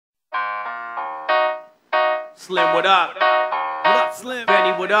Slim, what up? What up, Slim?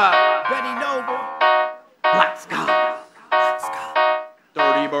 Benny, what up? Benny Noble. Let's go. Let's go.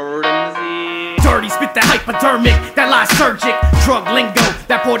 Dirty Bird Emcee. Dirty, spit that hypodermic, that lysergic, drug lingo,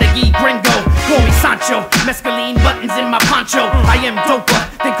 that Portuguese gringo. Call me Sancho, mescaline buttons in my poncho. I am doper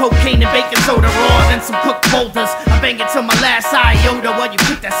than cocaine and baking soda, raw than some cooked boulders. I bang it till my last iota while you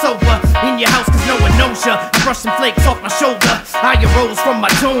kick that sober in your house cause no one knows ya. I brush some flakes off my shoulder, I arose from my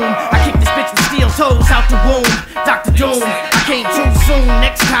tomb. I kick this bitch with steel toes out the womb. Dr. Doom, I came too soon.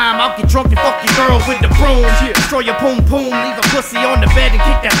 Next time I'll get drunk and fuck your girl with the broom. Destroy your poom poom, leave a pussy on the bed and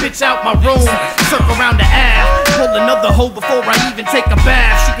kick that bitch out my room. Circle around the ass, pull another hole before I even take a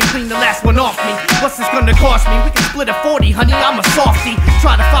bath. She can clean the last one off me. What's this gonna cost me? We can split a 40, honey, I'm a softie.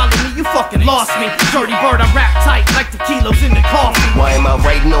 Try to follow me, you fucking lost me. Dirty Bird, I rap tight like the kilos in the coffee. Why am I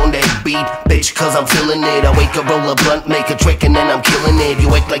writing on that beat? Bitch, cause I'm feeling it. I wake up, roll a blunt, make a trick, and then I'm killing it.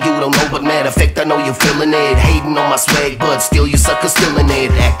 You act like you don't know, but matter of fact, I know you're feeling it. Hating on my swag, but still you suckers still in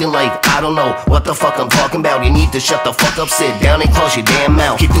it. Acting like I don't know what the fuck I'm talking about. You need to shut the fuck up, sit down and close your damn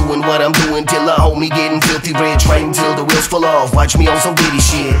mouth. Keep doing what I'm doing till I hold me getting filthy rich, right until the wheels fall off. Watch me on some witty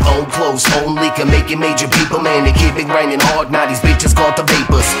shit. Own close, own liquor, making major people, man. They keep it grinding hard, now these bitches caught the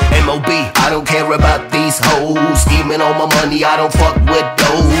vapors. MOB, I don't care about these hoes. Scheming on my money, I don't fuck with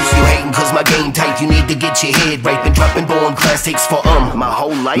those. You hating cause my game tight, you need to get your head right. Been dropping born classics for my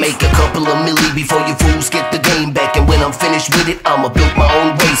whole life. Make a couple of milli before you fools get the game back. And when I'm finished with it, I'ma build my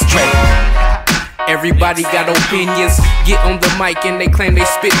own racetrack. Everybody got opinions, get on the mic and they claim they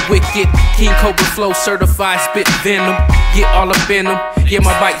spit wicked. King Cobra flow certified, spit venom, get all up in them. Yeah,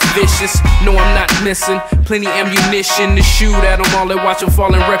 my bike's vicious, no I'm not missing. Plenty ammunition to shoot at them, all they watch them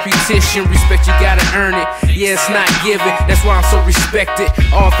fall in repetition. Respect, you gotta earn it, yeah it's not given, that's why I'm so respected.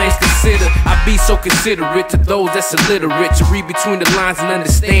 All things considered, I be so considerate to those that's illiterate. To read between the lines and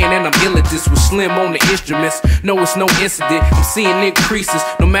understand, and I'm ill at this with Slim on the instruments. No, it's no incident, I'm seeing increases,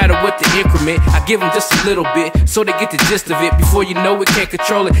 no matter what the increment. I give them just a little bit, so they get the gist of it. Before you know it, can't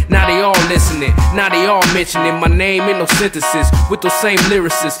control it. Now they all listening, now they all mentioning my name in no synthesis, with those same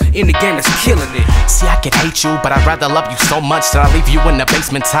lyricists in the game that's killing it. See, I could hate you, but I'd rather love you so much that I leave you in the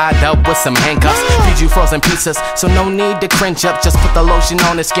basement tied up with some handcuffs. Feed you frozen pizzas, so no need to cringe up. Just put the lotion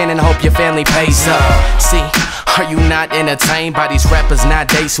on the skin and hope your family pays up. See, are you not entertained by these rappers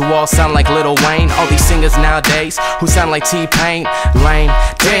nowadays who all sound like Lil Wayne? All these singers nowadays who sound like T-Pain? Lame,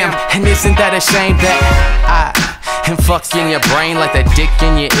 damn, and isn't that a shame that I am fucking your brain like that dick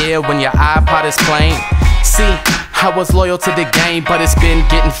in your ear when your iPod is playing? See, I was loyal to the game, but it's been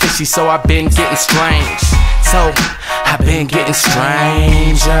getting fishy, so I've been getting strange. So, I've been getting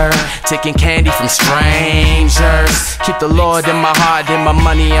stranger, taking candy from strangers. Keep the Lord in my heart, and my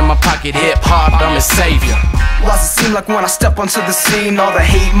money in my pocket. Hip-hop, I'm a savior. Why's it seem like when I step onto the scene, all the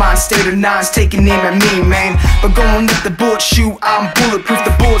hate, mind, state of nines taking aim at me, man? But go and let the bullets shoot, I'm bulletproof,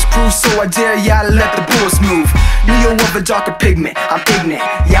 the bullets proof, so I dare y'all to let the bullets move. Neo of a darker pigment, I'm ignorant.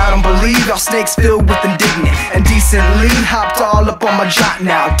 Y'all don't believe y'all snakes filled with indignant. And decently hopped all up on my jock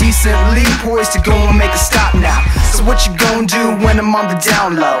now. Decently poised to go and make a stop now. So what you gon' do when I'm on the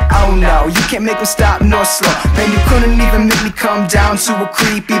down low? Oh no, you can't make them stop nor slow. Man, you couldn't even make me come down to a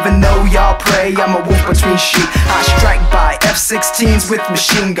creep. Even though y'all pray I'm a wolf between sheep. I strike by F-16s with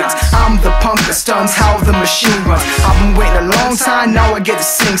machine guns. I'm the punk that stuns how the machine runs. I've been waiting a long time, now I get to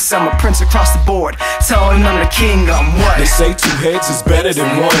sing some. A prince across the board, telling I'm the king, I'm what? They say two heads is better than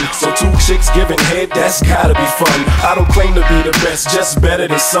one, so two chicks giving head, that's gotta be fun. I don't claim to be the best, just better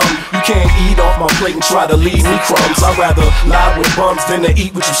than some. You can't eat off my plate and try to leave me crumbs. I'd rather lie with bums than to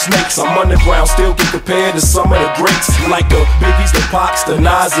eat with you snakes. I'm underground, still get compared to some of the greats, like the Biggies, the Pops, the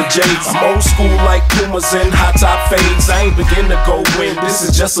Nas, the J's. I'm old school like Pumas and high top fades. I ain't begin to go in, this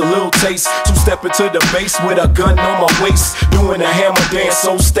is just a little taste. Two-step into the base with a gun on my waist, doing a hammer dance,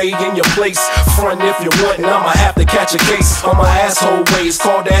 so stay in your place. Front if you want, and I'ma have to catch a case on my asshole ways.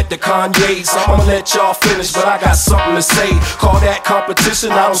 Call that the Kanye's. I'ma let y'all finish, but I got something to say. Call that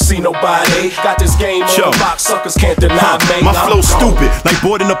competition, I don't see nobody. Got this game on the box, suckers can't deny me. My flow stupid, like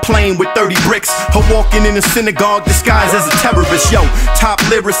boarding a plane with 30 bricks, or walking in a synagogue disguised as a terrorist. Yo, top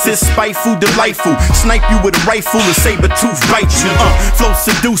lyricist, spiteful, delightful, snipe you with a rifle and saber tooth bite you. Flow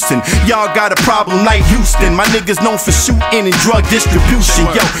seducing, y'all got a problem like Houston. My niggas known for shooting and drug distribution.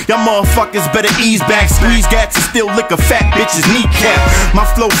 Yo, y'all motherfuckers better ease back, squeeze gats and still lick a fat bitch's kneecap. My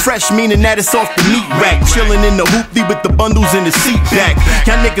flow fresh, meaning that it's off the meat rack. Chillin' in the hoopty with the bundles in the seat back.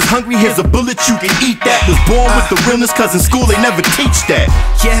 Y'all niggas hungry, here's a bullet, you can eat that. Was born with the realness, cause in school they never teach that.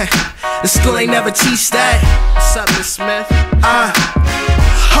 Yeah, the school ain't never teach that. What's up, Miss Smith?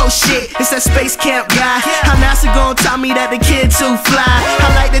 Oh shit, it's that space camp guy. How NASA gon' tell me that the kid too fly? I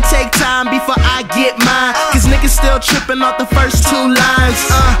like to take time before I get mine, cause niggas tripping off the first two lines.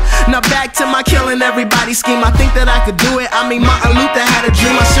 Now back to my killing everybody scheme. I think that I could do it. I mean, Martin Luther had a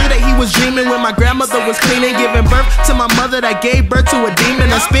dream. I'm sure that he was dreaming when my grandmother was cleaning, giving birth to my mother that gave birth to a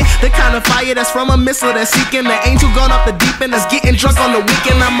demon. I spit the kind of fire that's from a missile that's seeking the angel gone off the deep end that's getting drunk on the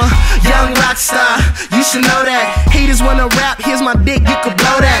weekend. I'm a young rock star, you should know that. Haters wanna rap, here's my dick, you could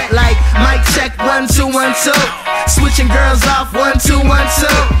blow that. Like mic check 1 2 1 2, switching girls off 1 2 1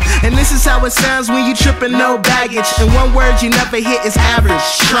 2. And this is how it sounds when you tripping, no baggage. And one word you never hit is average.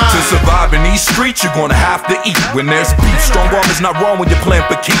 Try. To survive in these streets, you're gonna have to eat. When there's beef, strong arm is not wrong when you're playing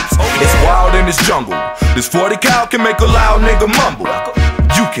for keeps. It's wild in this jungle. This 40 cal can make a loud nigga mumble.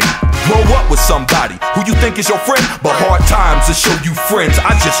 You can grow up with somebody who you think is your friend, but hard times will show you friends.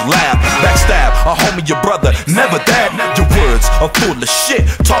 I just laugh, backstab, a homie, your brother, never that. Your words are full of shit,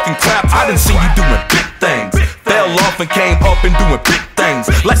 talking crap. I done seen you doing big things. Fell off and came up and doing big things.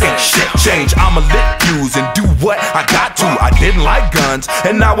 Like ain't shit change, I'ma lit fuse and do what I got to. I didn't like guns,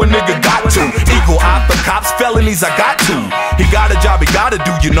 and now a nigga got to. Eagle eye for cops, felonies I got to. He got a job he gotta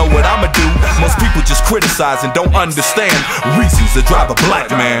do, you know what I'ma do. Most people just criticize and don't understand reasons to drive a black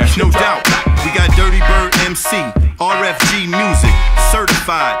man. No doubt, we got Dirty Bird MC, RFG Music,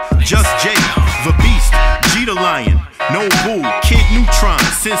 Certified, Just J, The Beast, Geda Lion, NOBULL, Kid Nuutron,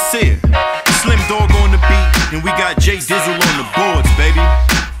 Sincere, Slimdog on the beat, and we got J Dizzle on the boards, baby.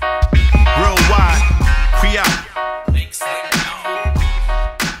 Worldwide, we out.